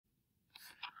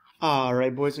All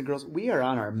right, boys and girls, we are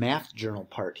on our math journal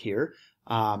part here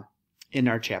in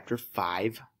our chapter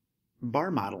 5 bar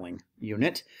modeling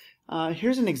unit.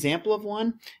 Here's an example of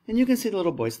one, and you can see the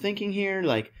little boys thinking here,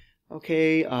 like,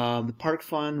 okay, the park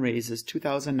fund raises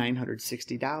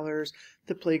 $2,960.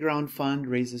 The playground fund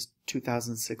raises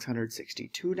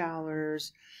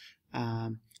 $2,662.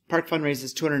 Park fund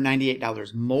raises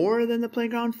 $298 more than the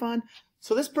playground fund.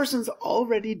 So this person's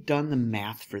already done the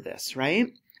math for this, right?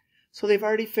 So they've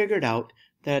already figured out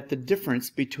that the difference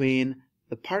between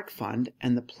the park fund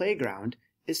and the playground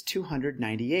is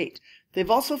 $298. They've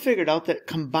also figured out that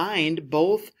combined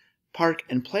both park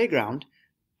and playground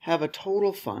have a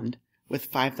total fund with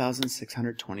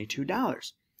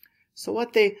 $5,622. So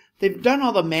what they've done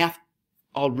all the math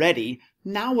already.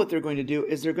 Now what they're going to do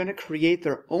is they're going to create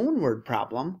their own word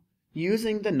problem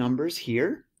using the numbers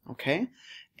here, okay?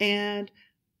 And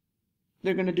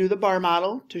they're going to do the bar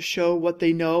model to show what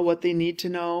they know, what they need to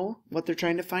know, what they're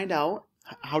trying to find out,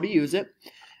 how to use it.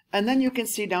 And then you can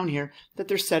see down here that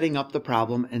they're setting up the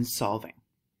problem and solving.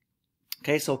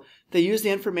 Okay, so they use the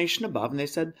information above and they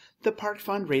said the park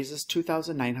fund raises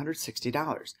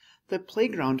 $2,960. The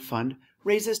playground fund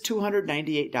raises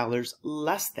 $298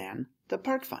 less than the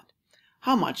park fund.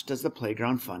 How much does the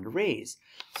playground fund raise?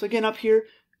 So again, up here,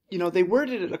 you know, they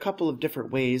worded it a couple of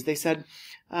different ways. They said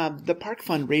the park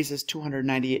fund raises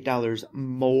 $298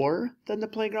 more than the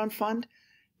playground fund,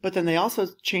 but then they also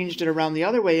changed it around the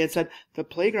other way and said the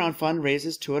playground fund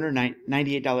raises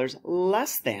 $298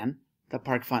 less than the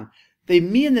park fund. They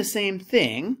mean the same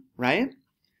thing, right?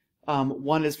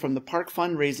 One is from the park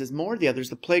fund raises more, the other is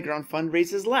the playground fund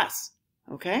raises less,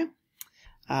 okay?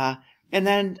 And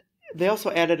then they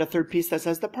also added a third piece that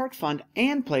says the park fund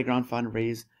and playground fund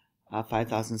raise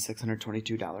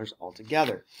 $5,622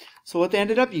 altogether. So what they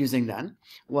ended up using then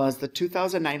was the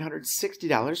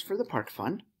 $2,960 for the park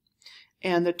fund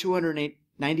and the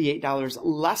 $298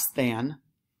 less than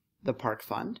the park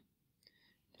fund.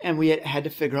 And we had to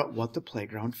figure out what the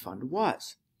playground fund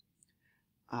was.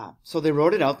 So they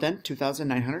wrote it out then,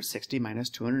 $2,960 minus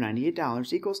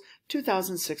 $298 equals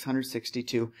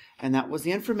 $2,662. And that was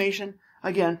the information,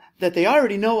 again, that they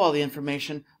already know all the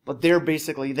information, but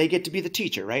they get to be the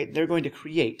teacher, right? They're going to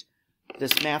create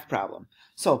this math problem.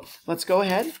 So let's go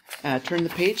ahead and turn the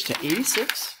page to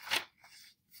 86.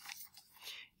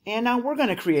 And now we're going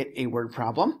to create a word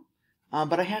problem,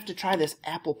 but I have to try this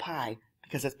apple pie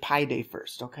because it's pie day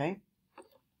first, okay?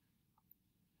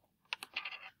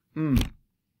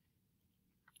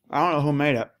 I don't know who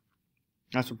made it.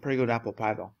 That's a pretty good apple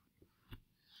pie, though.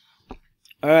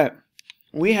 All right.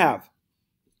 We have,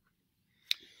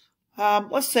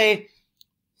 let's say,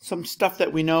 some stuff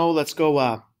that we know. Let's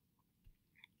go,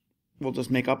 we'll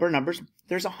just make up our numbers.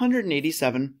 There's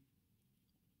 187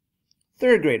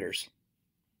 third graders.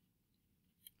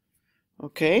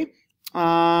 Okay.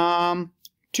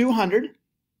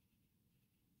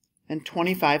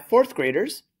 225 fourth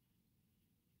graders.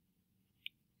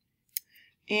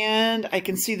 And I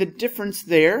can see the difference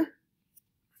there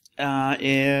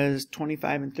is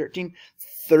 25 and 13,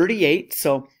 38.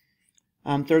 So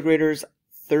third graders,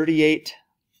 38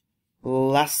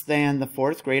 less than the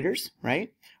fourth graders,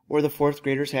 right? Or the fourth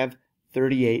graders have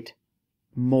 38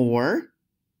 more.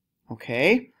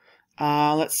 Okay.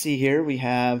 Let's see here. We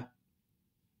have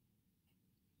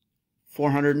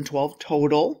 412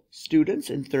 total students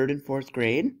in third and fourth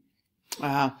grade.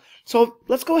 So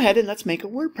let's go ahead and let's make a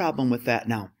word problem with that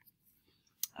now.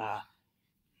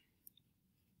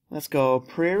 Let's go.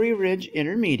 Prairie Ridge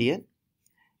Intermediate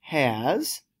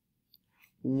has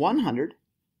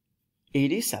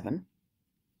 187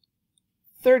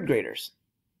 third graders.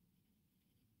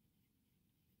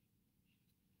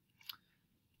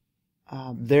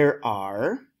 There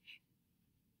are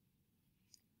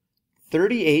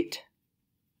 38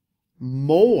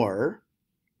 more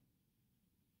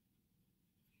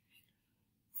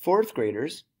fourth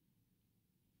graders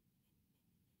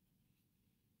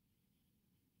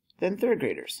than third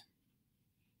graders.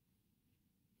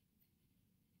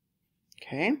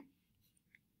 Okay.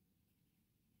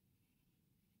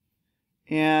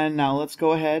 And now let's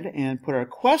go ahead and put our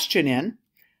question in.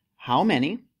 How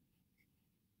many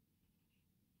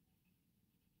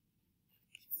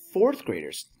fourth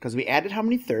graders? Because we added how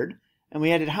many third, and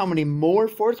we added how many more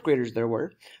fourth graders there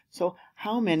were. So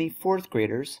how many fourth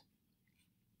graders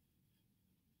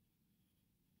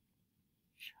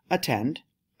attend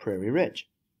Prairie Ridge?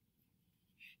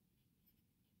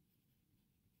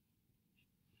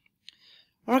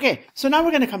 Okay, so now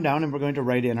we're going to come down and we're going to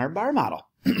write in our bar model.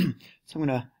 So I'm going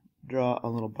to draw a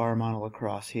little bar model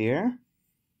across here.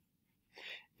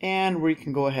 And we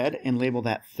can go ahead and label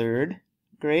that third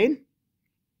grade.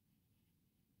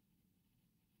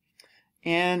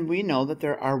 And we know that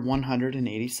there are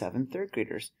 187 third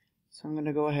graders. So I'm going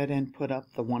to go ahead and put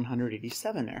up the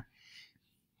 187 there.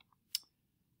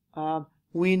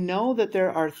 We know that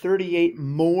there are 38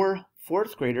 more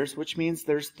fourth graders, which means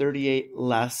there's 38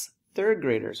 less third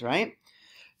graders, right?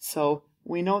 So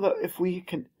we know that if we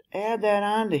can add that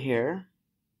onto here,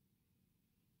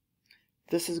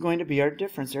 this is going to be our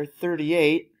difference there,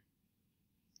 38,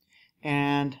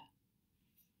 and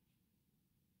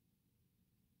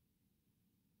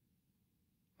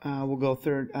we'll go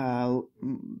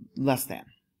less than.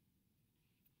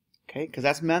 Okay, because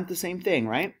that's meant the same thing,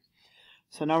 right?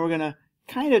 So now we're going to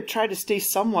kind of try to stay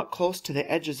somewhat close to the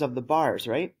edges of the bars,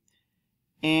 right?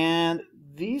 And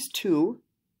these two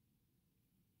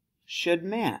should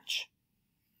match.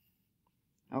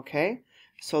 Okay,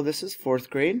 so this is fourth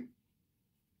grade.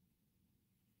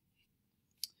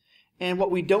 And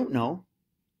what we don't know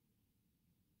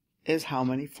is how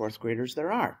many fourth graders there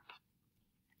are.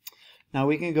 Now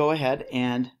we can go ahead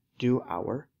and do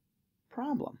our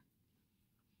problem.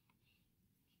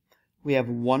 We have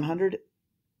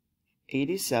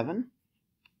 187.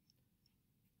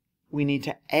 We need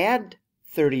to add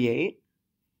 38.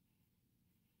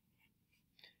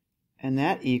 And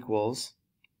that equals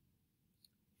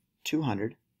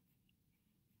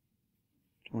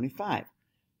 225.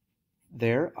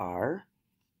 There are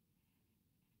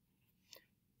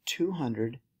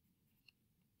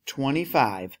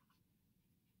 225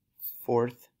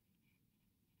 fourth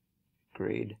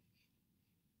grade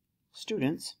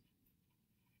students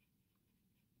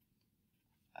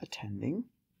attending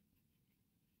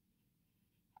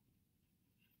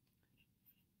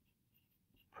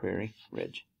Prairie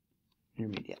Ridge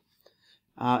Intermediate.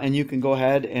 And you can go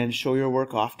ahead and show your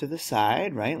work off to the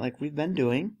side, right, like we've been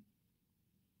doing.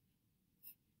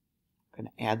 I'm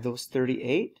going to add those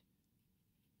 38.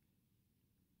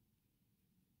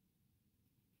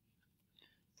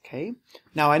 Okay,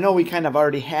 now I know we kind of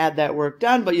already had that work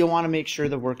done, but you'll want to make sure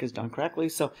the work is done correctly.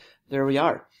 So there we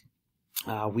are.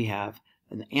 We have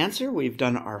an answer. We've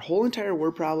done our whole entire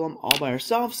word problem all by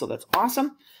ourselves, so that's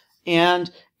awesome.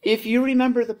 And if you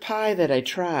remember the pie that I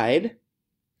tried,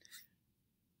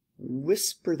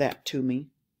 whisper that to me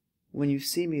when you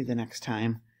see me the next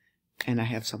time, and I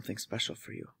have something special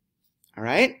for you. All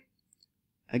right?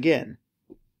 Again,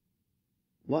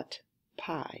 what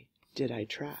pie did I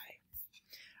try?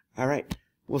 All right,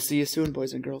 we'll see you soon,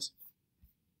 boys and girls.